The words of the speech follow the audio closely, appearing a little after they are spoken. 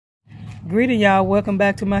Greeting y'all, welcome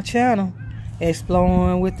back to my channel.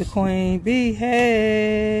 Exploring with the Queen Bee.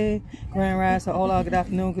 Hey, Grand Rising, hola, good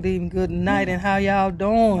afternoon, good evening, good night, and how y'all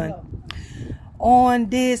doing? On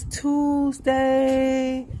this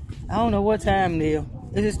Tuesday, I don't know what time it is.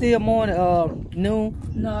 Is it still morning, noon?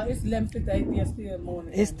 No, it's 11:58, yeah, still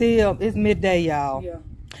morning. It's midday, y'all. Yeah.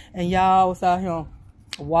 And y'all was out here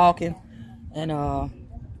walking, and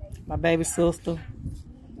my baby sister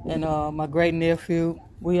and my great nephew,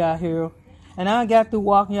 we out here. And I got through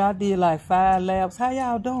walking, y'all did like 5 laps. How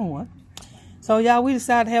y'all doing? So y'all, we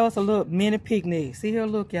decided to have us a little mini picnic. See here,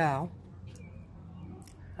 look y'all.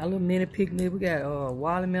 A little mini picnic. We got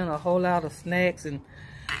watermelon, a whole lot of snacks, and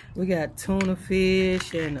we got tuna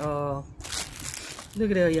fish, and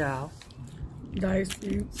look at that, y'all. Nice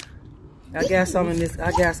fruits. I got some in this.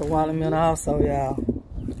 I got some watermelon also, y'all.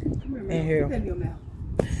 In here.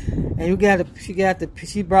 And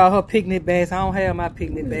she brought her picnic basket. I don't have my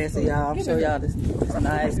picnic basket, y'all. I'm show y'all this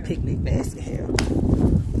nice picnic basket here.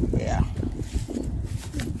 Yeah.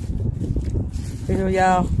 Here,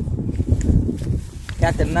 y'all.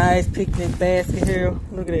 Got the nice picnic basket here.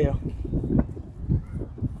 Look at that.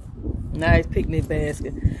 Nice picnic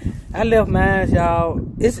basket. I left mine, y'all.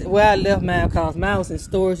 It's where I left mine because mine was in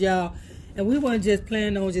stores, y'all. And we weren't just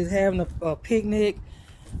planning on just having a picnic.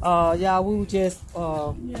 Y'all, we would just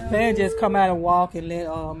plan just come out and walk and let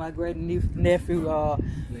my great nephew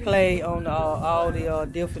play on all the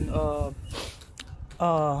different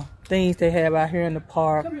things they have out here in the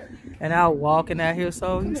park. And I was walking out here,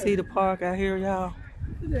 so you see the park out here, y'all.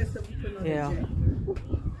 Yeah.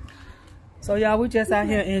 So y'all, we just out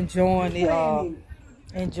here enjoying the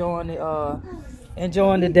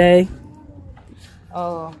day.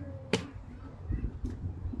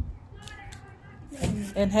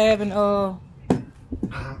 And having a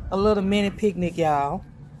little mini picnic, y'all.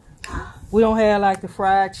 We don't have like the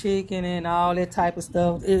fried chicken and all that type of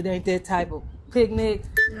stuff. It ain't that type of picnic.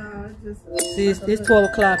 No, It's 12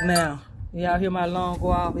 o'clock now. Y'all hear my alarm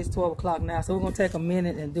go off? It's 12 o'clock now. So we're gonna take a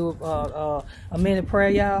minute and do a minute prayer,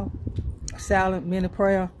 y'all. A silent minute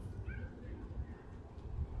prayer.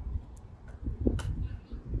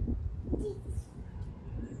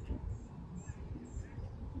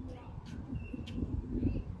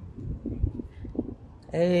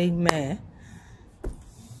 Amen.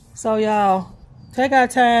 So y'all, take our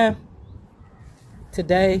time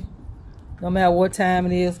today, no matter what time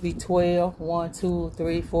it is, be 12, 1, 2,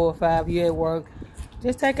 3, 4, 5, you at work.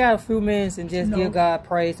 Just take out a few minutes and just give God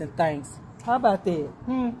praise and thanks. How about that?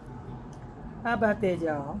 How about that,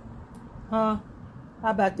 y'all? Huh? How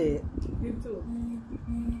about that? Give it to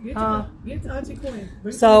her. Get to Auntie Queen.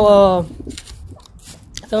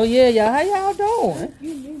 So yeah, y'all, how y'all doing?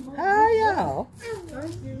 How y'all?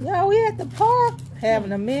 Y'all, we at the park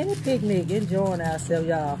having a mini picnic, enjoying ourselves,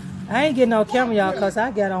 y'all. I ain't getting no camera, y'all, cause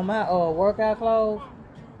I got on my workout clothes.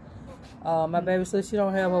 My baby said she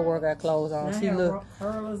don't have her workout clothes on. She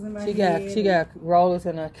got rollers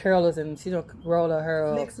and curlers, and she don't roll her hair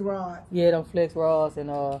up. Flex rod. Yeah, them flex rods, and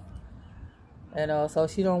so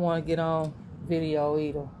she don't want to get on video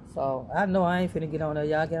either. So I know I ain't finna get on there.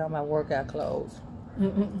 Y'all get on my workout clothes.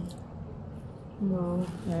 No.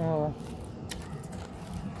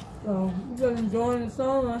 So you just enjoying the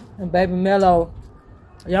sun. And baby Mello,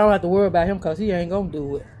 y'all don't have to worry about him because he ain't gonna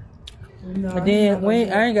do it. No, But then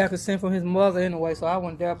I ain't got consent from his mother anyway, so I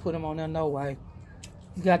wouldn't dare put him on there no way.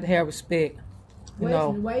 You got to have respect,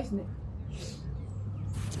 wasting it.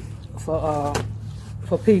 for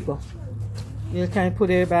people. You just can't put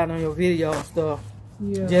everybody on your video and stuff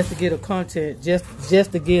just to get a content, just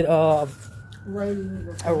to get a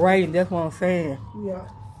rating. That's what I'm saying. Yeah.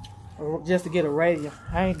 Just to get a rating.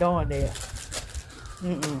 I ain't doing that.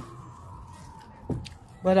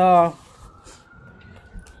 But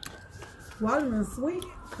watermelon sweet.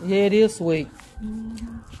 Yeah, it is sweet.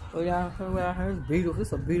 But y'all, it's beautiful.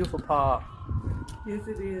 It's a beautiful park. Yes,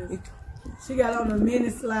 it is. She got on the mini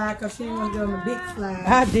slide because she didn't want to get on the big slide.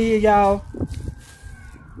 I did, y'all.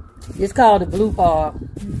 It's called the Blue Park.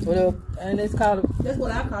 And it's called. That's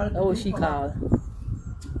what I call it. That's what she called it.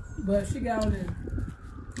 But she got on the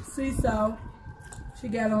seesaw. She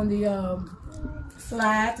got on the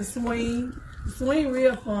slide, the swing. The swing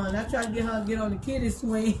real fun. I tried to get her to get on the kiddie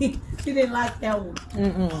swing. She didn't like that one.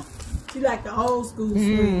 She liked the old school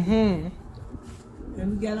swing.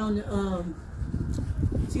 And we got on the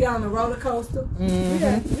she got on the roller coaster. We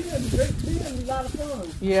had a lot of fun.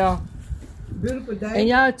 Yeah. Beautiful day. And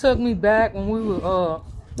y'all took me back when we were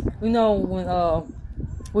when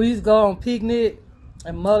we used to go on picnic.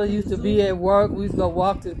 And mother used to be at work. We used to go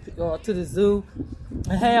walk to the zoo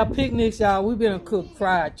and have picnics, y'all. We been cook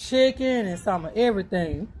fried chicken and some of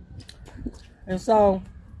everything. And so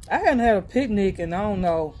I hadn't had a picnic and I don't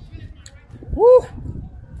know. Woo!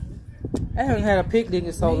 I haven't had a picnic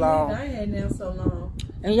in so long. I ain't had them so long.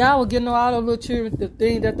 And y'all were getting all those little children, the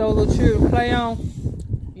thing that those little children play on.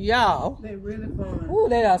 Y'all. They really fun. Ooh,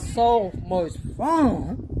 they are so much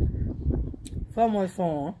fun. So much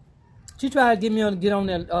fun. She tried to get me on get on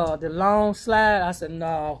the long slide. I said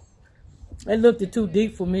no. It looked too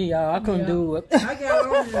deep for me, y'all. I couldn't do it. I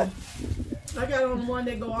got on the one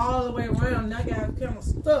that go all the way around, and I got kind of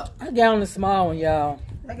stuck. I got on the small one, y'all.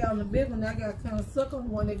 I got on the big one, and I got kind of stuck on the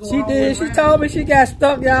one that go She all the way did. She around. told me she got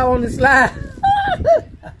stuck, y'all, on the slide.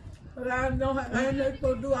 But I know I ain't not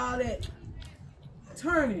supposed to do all that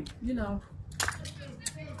turning, you know.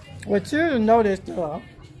 Well, children know this stuff.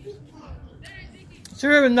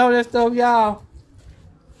 Children know this stuff, y'all.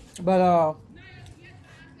 But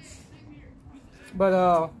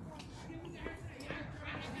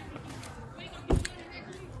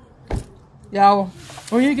y'all,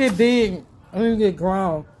 when you get big, when you get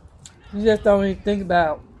grown, you just don't even think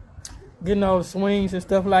about getting on the swings and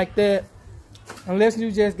stuff like that. Unless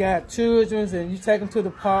you just got children and you take them to the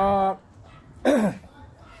park. And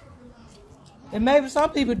maybe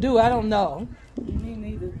some people do, I don't know. Me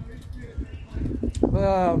neither.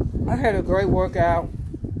 But I had a great workout.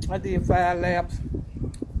 I did 5 laps.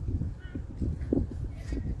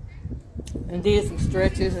 And did some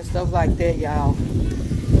stretches and stuff like that, y'all.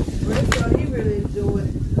 Bristol, he really enjoyed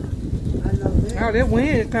it. I know that. Oh, that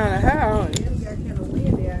wind is kind of high, huh? Yeah, we got kind of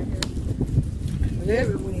windy out here.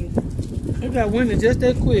 Very windy. It got windy just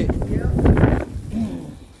that quick. Yep.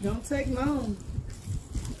 Don't take long.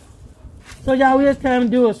 So y'all, we just came to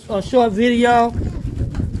do a short video.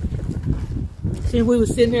 Since we were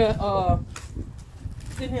sitting here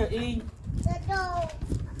eating.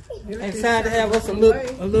 And decided to have us a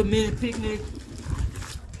little mini picnic.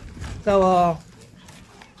 So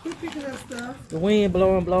Keep picking up stuff. the wind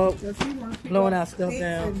blowing Blowing our stuff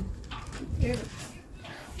down.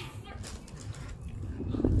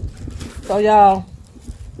 So y'all,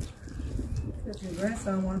 Your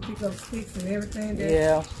grandson want to pick up sticks and everything that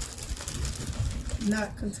yeah.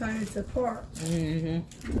 not contained to park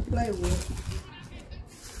Mm-hmm. to play with.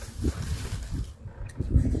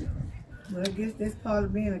 But I guess that's part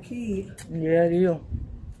of being a kid. Yeah, it is.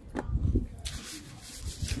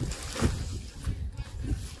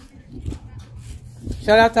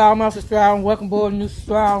 Shout out to all my subscribers. Welcome aboard, new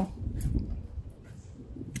subscribers.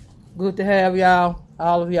 Good to have y'all,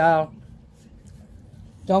 all of y'all.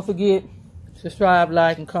 Don't forget, subscribe,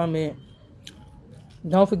 like, and comment.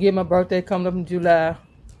 Don't forget my birthday coming up in July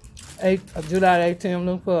 18th. I'm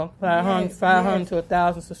looking for 500 to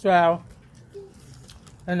 1,000 subscribers.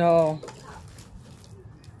 And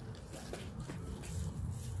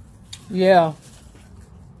yeah.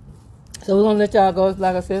 So we're gonna let y'all go.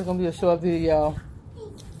 Like I said, it's gonna be a short video.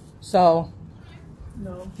 So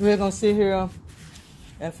we're gonna sit here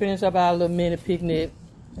and finish up our little mini picnic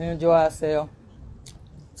and enjoy ourselves.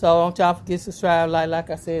 So don't y'all forget to subscribe, like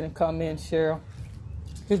I said, and comment, share.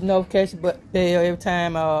 Hit the notification bell every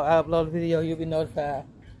time I upload a video. You'll be notified.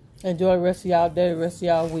 Enjoy the rest of y'all day, the rest of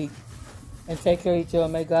y'all week, and take care of each other.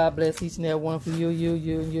 May God bless each and every one for you,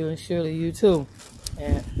 and surely you too.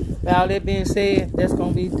 And with all that being said, that's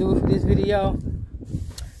gonna be do for this video.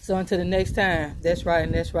 So until the next time, that's right,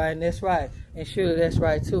 and that's right, and that's right, and surely that's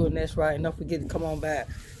right too, and that's right. And don't forget to come on back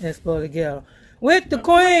and explore together with the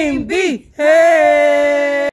Queen Bee. Hey.